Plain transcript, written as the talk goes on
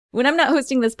When I'm not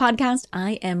hosting this podcast,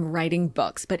 I am writing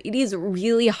books, but it is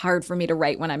really hard for me to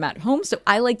write when I'm at home, so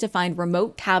I like to find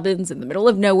remote cabins in the middle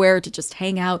of nowhere to just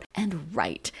hang out and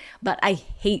write. But I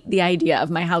hate the idea of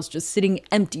my house just sitting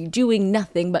empty, doing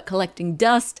nothing but collecting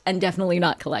dust and definitely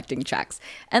not collecting checks.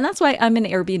 And that's why I'm an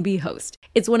Airbnb host.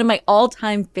 It's one of my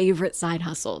all-time favorite side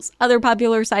hustles. Other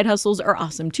popular side hustles are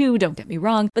awesome too, don't get me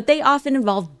wrong, but they often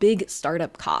involve big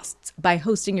startup costs. By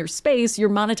hosting your space, you're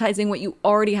monetizing what you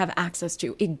already have access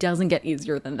to. It doesn't get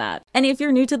easier than that. And if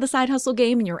you're new to the side hustle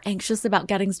game and you're anxious about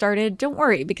getting started, don't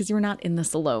worry, because you're not in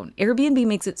this alone. Airbnb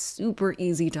makes it super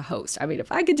easy to host. I mean,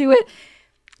 if I could do it,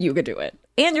 you could do it.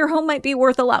 And your home might be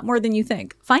worth a lot more than you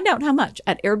think. Find out how much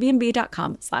at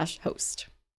airbnb.com/host.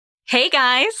 Hey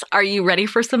guys, are you ready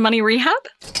for some money rehab?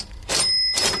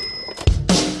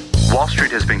 Wall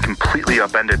Street has been completely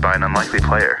upended by an unlikely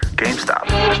player, GameStop.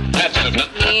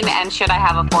 And should I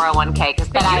have a 401k? Because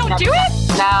then you don't do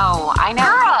it? No, I know.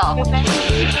 Girl!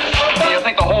 You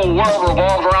think the whole world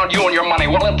revolves around you and your money?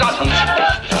 Well, it doesn't.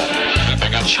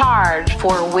 Charge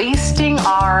for wasting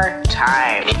our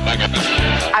time.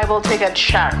 I will take a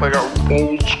check like a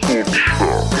old school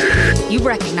check. You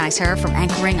recognize her from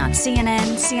anchoring on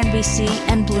CNN, CNBC,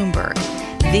 and Bloomberg.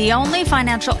 The only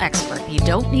financial expert you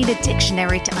don't need a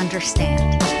dictionary to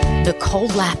understand, Nicole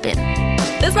Lapin.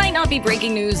 This might not be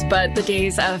breaking news, but the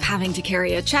days of having to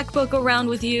carry a checkbook around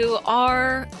with you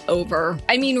are over.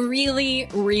 I mean, really,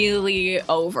 really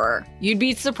over. You'd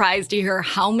be surprised to hear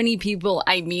how many people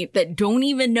I meet that don't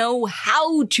even know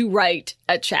how to write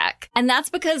a check. And that's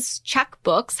because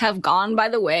checkbooks have gone by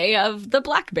the way of the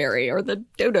BlackBerry or the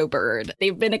dodo bird.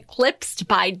 They've been eclipsed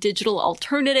by digital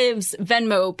alternatives,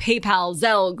 Venmo, PayPal,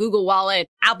 Zelle, Google Wallet,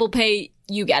 Apple Pay.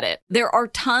 You get it. There are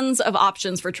tons of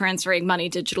options for transferring money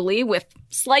digitally with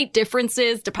slight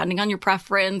differences depending on your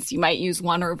preference. You might use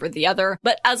one over the other.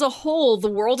 But as a whole, the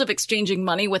world of exchanging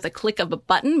money with a click of a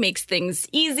button makes things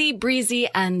easy, breezy,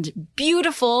 and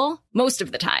beautiful most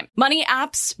of the time. Money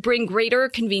apps bring greater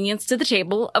convenience to the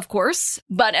table, of course,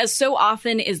 but as so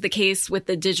often is the case with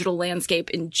the digital landscape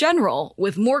in general,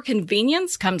 with more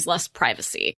convenience comes less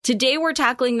privacy. Today, we're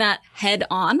tackling that head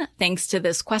on thanks to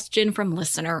this question from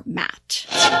listener Matt.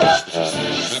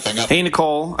 Hey,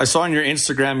 Nicole, I saw on your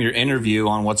Instagram your interview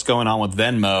on what's going on with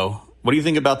Venmo. What do you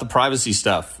think about the privacy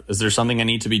stuff? Is there something I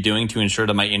need to be doing to ensure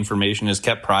that my information is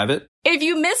kept private? If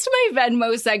you missed my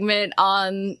Venmo segment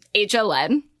on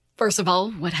HLN, first of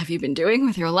all, what have you been doing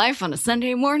with your life on a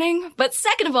Sunday morning? But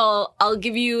second of all, I'll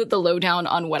give you the lowdown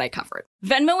on what I covered.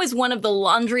 Venmo is one of the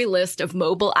laundry list of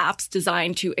mobile apps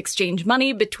designed to exchange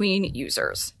money between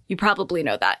users. You probably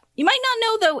know that. You might not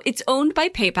know, though, it's owned by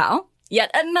PayPal. Yet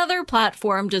another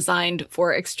platform designed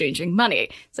for exchanging money.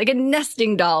 It's like a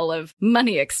nesting doll of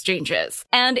money exchanges.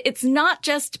 And it's not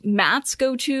just Matt's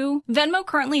go-to. Venmo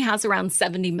currently has around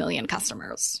 70 million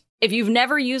customers. If you've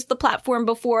never used the platform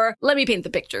before, let me paint the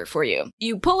picture for you.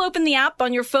 You pull open the app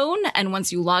on your phone, and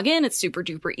once you log in, it's super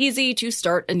duper easy to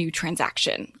start a new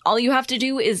transaction. All you have to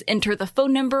do is enter the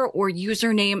phone number or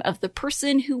username of the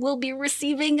person who will be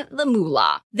receiving the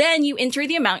moolah. Then you enter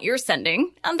the amount you're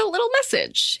sending and a little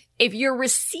message. If you're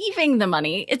receiving the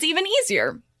money, it's even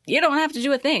easier. You don't have to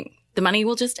do a thing. The money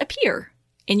will just appear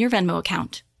in your Venmo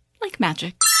account, like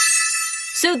magic.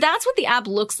 So that's what the app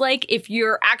looks like if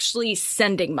you're actually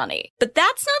sending money. But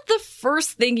that's not the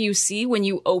first thing you see when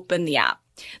you open the app.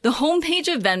 The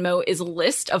homepage of Venmo is a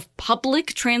list of public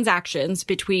transactions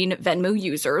between Venmo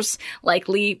users,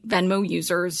 likely Venmo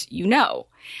users you know.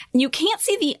 You can't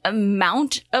see the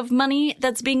amount of money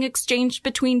that's being exchanged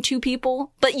between two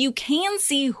people, but you can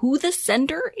see who the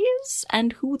sender is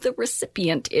and who the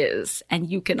recipient is. And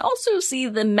you can also see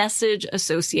the message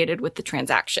associated with the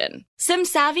transaction. Some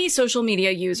savvy social media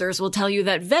users will tell you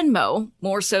that Venmo,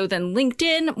 more so than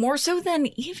LinkedIn, more so than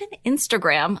even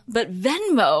Instagram, but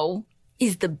Venmo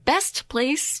is the best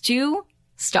place to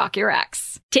stalk your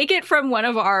ex. Take it from one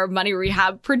of our Money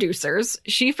Rehab producers.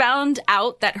 She found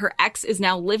out that her ex is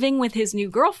now living with his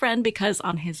new girlfriend because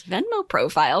on his Venmo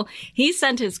profile, he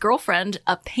sent his girlfriend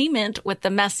a payment with the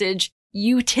message,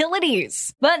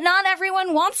 utilities. But not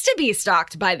everyone wants to be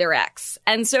stalked by their ex.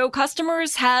 And so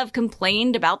customers have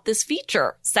complained about this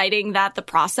feature, citing that the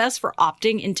process for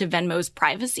opting into Venmo's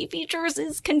privacy features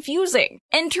is confusing.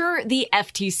 Enter the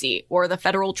FTC, or the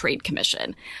Federal Trade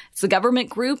Commission. It's the government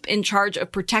group in charge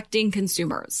of protecting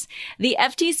consumers. The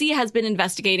FTC has been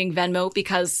investigating Venmo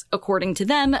because, according to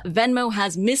them, Venmo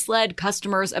has misled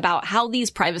customers about how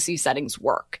these privacy settings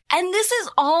work. And this is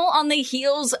all on the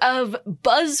heels of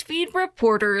BuzzFeed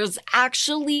reporters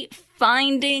actually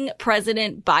finding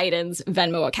President Biden's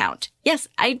Venmo account. Yes,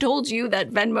 I told you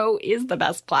that Venmo is the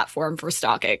best platform for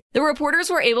stalking. The reporters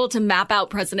were able to map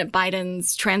out President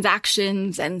Biden's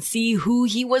transactions and see who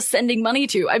he was sending money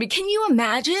to. I mean, can you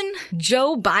imagine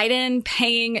Joe Biden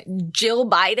paying Jill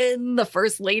Biden, the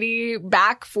first lady,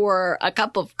 back for a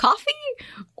cup of coffee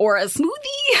or a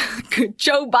smoothie?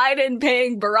 Joe Biden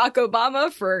paying Barack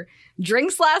Obama for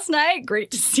drinks last night? Great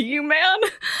to see you, man.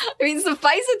 I mean,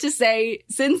 suffice it to say,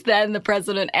 since then, the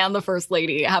president and the first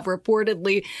lady have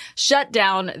reportedly shut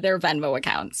down their Venmo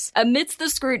accounts. Amidst the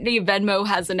scrutiny, Venmo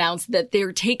has announced that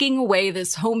they're taking away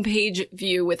this homepage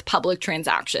view with public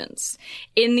transactions.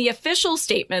 In the official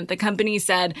statement, the company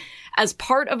said, as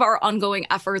part of our ongoing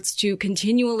efforts to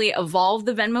continually evolve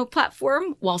the Venmo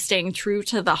platform while staying true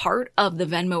to the heart of the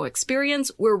Venmo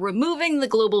experience, we're removing the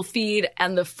global feed,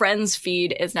 and the Friends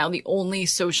feed is now the only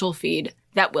social feed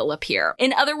that will appear.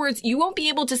 In other words, you won't be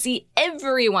able to see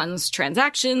everyone's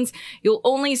transactions. You'll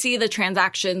only see the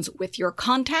transactions with your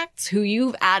contacts who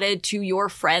you've added to your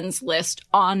friends list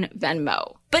on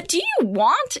Venmo. But do you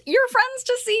want your friends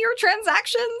to see your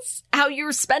transactions? How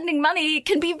you're spending money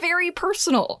can be very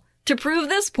personal. To prove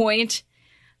this point,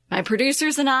 my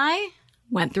producers and I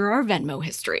went through our Venmo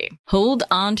history. Hold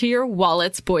on to your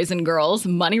wallets, boys and girls.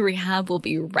 Money Rehab will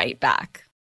be right back.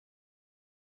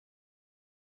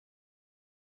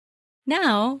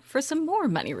 Now for some more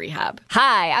Money Rehab.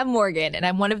 Hi, I'm Morgan, and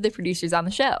I'm one of the producers on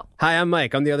the show. Hi, I'm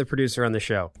Mike. I'm the other producer on the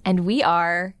show. And we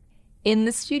are in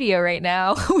the studio right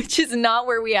now, which is not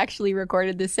where we actually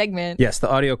recorded this segment. Yes, the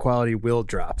audio quality will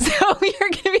drop. So you're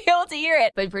going to be able to hear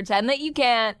it. But pretend that you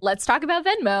can't. Let's talk about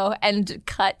Venmo and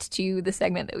cut to the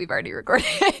segment that we've already recorded.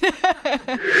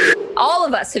 All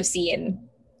of us have seen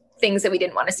things that we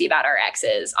didn't want to see about our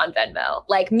exes on Venmo.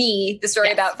 Like me, the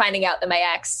story about finding out that my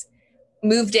ex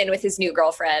moved in with his new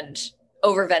girlfriend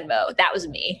over Venmo. That was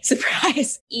me.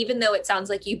 Surprise. Even though it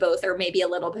sounds like you both are maybe a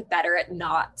little bit better at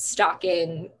not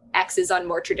stalking exes on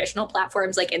more traditional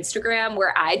platforms like Instagram,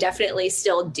 where I definitely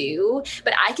still do.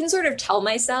 But I can sort of tell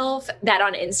myself that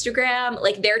on Instagram,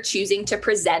 like they're choosing to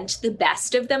present the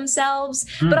best of themselves.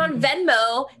 But on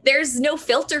Venmo, there's no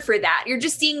filter for that. You're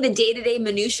just seeing the day-to-day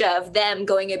minutia of them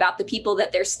going about the people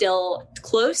that they're still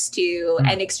close to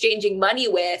and exchanging money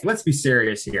with. Let's be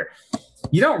serious here.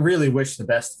 You don't really wish the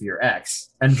best for your ex.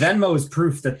 And Venmo is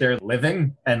proof that they're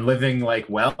living like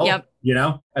well, you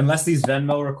know, unless these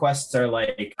Venmo requests are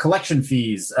like collection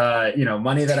fees,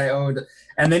 money that I owed,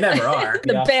 and they never are.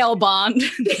 The bail bond.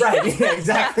 Right, yeah,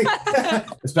 exactly.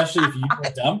 Especially if you were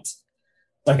dumped,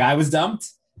 like I was dumped.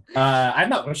 I'm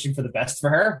not wishing for the best for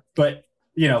her, but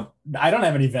I don't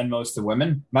have any Venmos to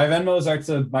women. My Venmos are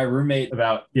to my roommate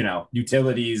about,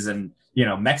 utilities and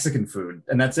Mexican food,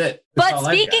 and that's it. But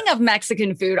speaking of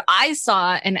Mexican food, I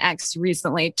saw an ex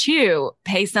recently too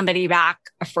pay somebody back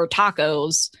for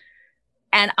tacos,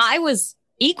 and I was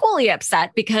equally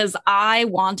upset because I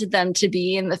wanted them to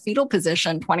be in the fetal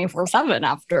position 24/7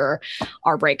 after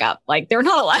our breakup. Like, they're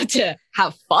not allowed to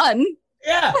have fun.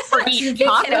 Yeah. Or eat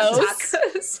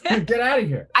tacos. Get out of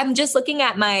here. I'm just looking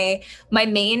at my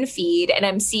main feed, and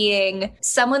I'm seeing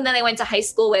someone that I went to high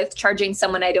school with charging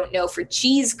someone I don't know for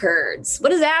cheese curds.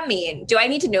 What does that mean? Do I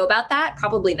need to know about that?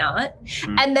 Probably not.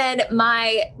 And then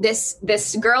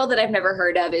this girl that I've never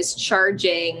heard of is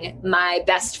charging my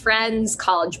best friend's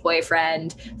college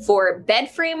boyfriend for bed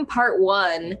frame part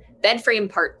 1, bed frame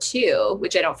part 2,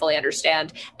 which I don't fully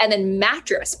understand, and then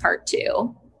mattress part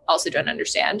 2. Also don't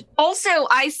understand. Also,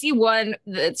 I see one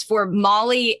that's for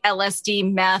Molly,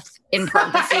 LSD, meth, in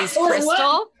parentheses,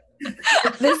 crystal.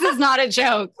 This is not a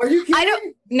joke. Are you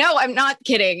kidding? No, I'm not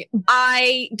kidding.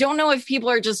 I don't know if people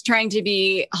are just trying to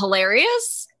be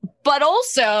hilarious, but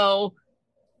also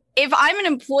if I'm an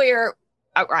employer,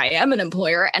 or I am an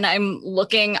employer, and I'm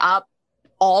looking up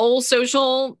all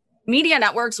social media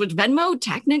networks, which Venmo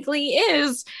technically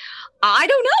is, I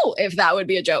don't know if that would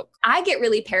be a joke. I get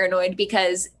really paranoid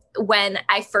because when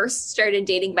I first started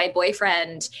dating my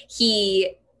boyfriend,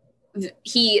 he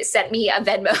sent me a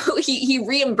Venmo. He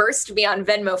reimbursed me on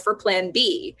Venmo for Plan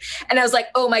B. And I was like,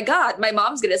 oh my God, my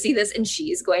mom's going to see this and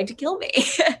she's going to kill me.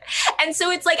 And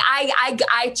so it's like,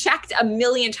 I checked a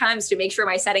million times to make sure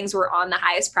my settings were on the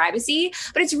highest privacy,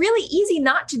 but it's really easy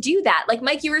not to do that. Like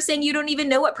Mike, you were saying you don't even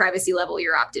know what privacy level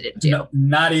you're opted into. No,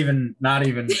 not even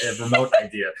a remote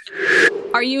idea.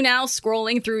 Are you now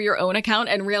scrolling through your own account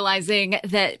and realizing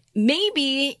that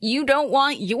maybe you don't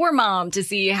want your mom to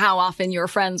see how often your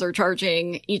friends are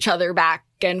charging each other back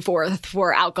and forth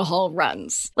for alcohol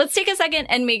runs? Let's take a second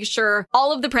and make sure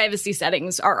all of the privacy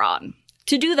settings are on.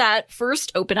 To do that,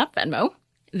 first open up Venmo,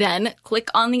 then click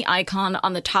on the icon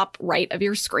on the top right of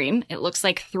your screen. It looks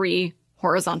like 3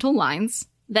 horizontal lines.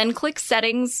 Then click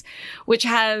Settings, which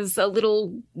has a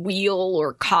little wheel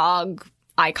or cog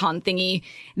icon thingy.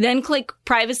 Then click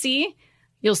Privacy.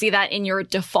 You'll see that in your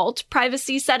default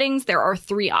privacy settings, there are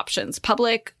 3 options: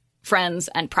 public, friends,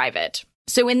 and private.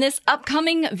 So in this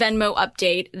upcoming Venmo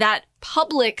update, that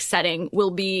public setting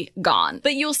will be gone,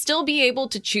 but you'll still be able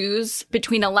to choose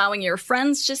between allowing your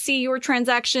friends to see your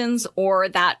transactions or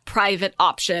that private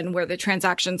option where the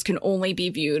transactions can only be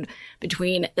viewed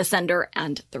between the sender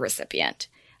and the recipient.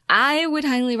 I would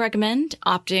highly recommend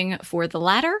opting for the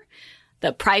latter,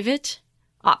 the private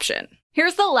option.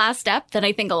 Here's the last step that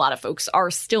I think a lot of folks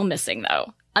are still missing,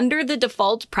 though. Under the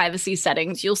default privacy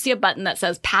settings, you'll see a button that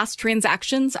says Past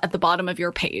Transactions at the bottom of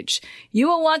your page. You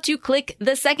will want to click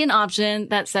the second option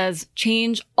that says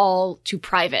Change All to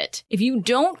Private. If you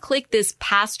don't click this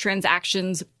Past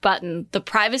Transactions button, the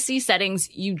privacy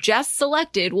settings you just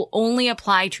selected will only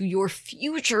apply to your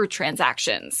future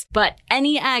transactions. But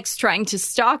any ex trying to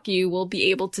stalk you will be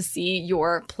able to see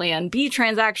your Plan B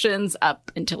transactions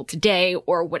up until today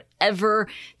or whatever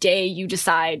day you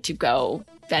decide to go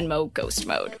Venmo ghost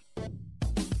mode.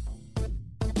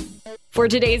 For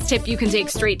today's tip you can take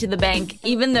straight to the bank,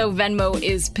 even though Venmo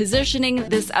is positioning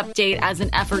this update as an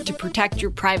effort to protect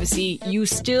your privacy, you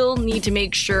still need to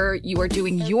make sure you are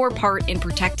doing your part in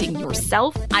protecting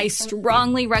yourself. I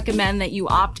strongly recommend that you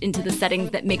opt into the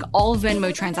settings that make all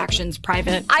Venmo transactions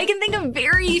private. I can think of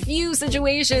very few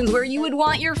situations where you would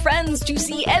want your friends to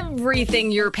see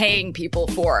everything you're paying people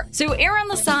for. So err on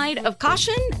the side of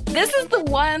caution. This is the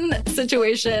one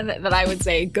situation that I would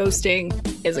say ghosting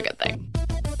is a good thing.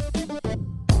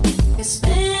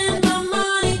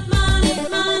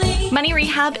 Money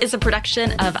Rehab is a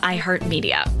production of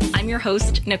iHeartMedia. I'm your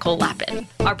host, Nicole Lappin.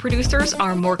 Our producers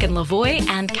are Morgan Lavoie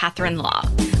and Catherine Law.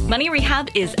 Money Rehab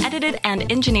is edited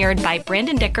and engineered by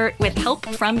Brandon Dickert with help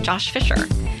from Josh Fisher.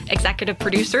 Executive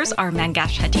producers are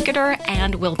Mangesh Hattikudur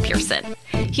and Will Pearson.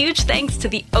 Huge thanks to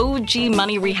the OG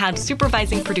Money Rehab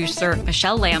supervising producer,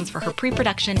 Michelle Lambs, for her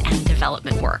pre-production and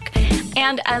development work.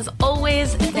 And as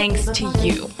always, thanks to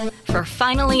you for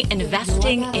finally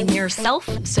investing in yourself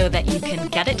so that you can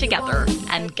get it together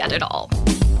and get it all.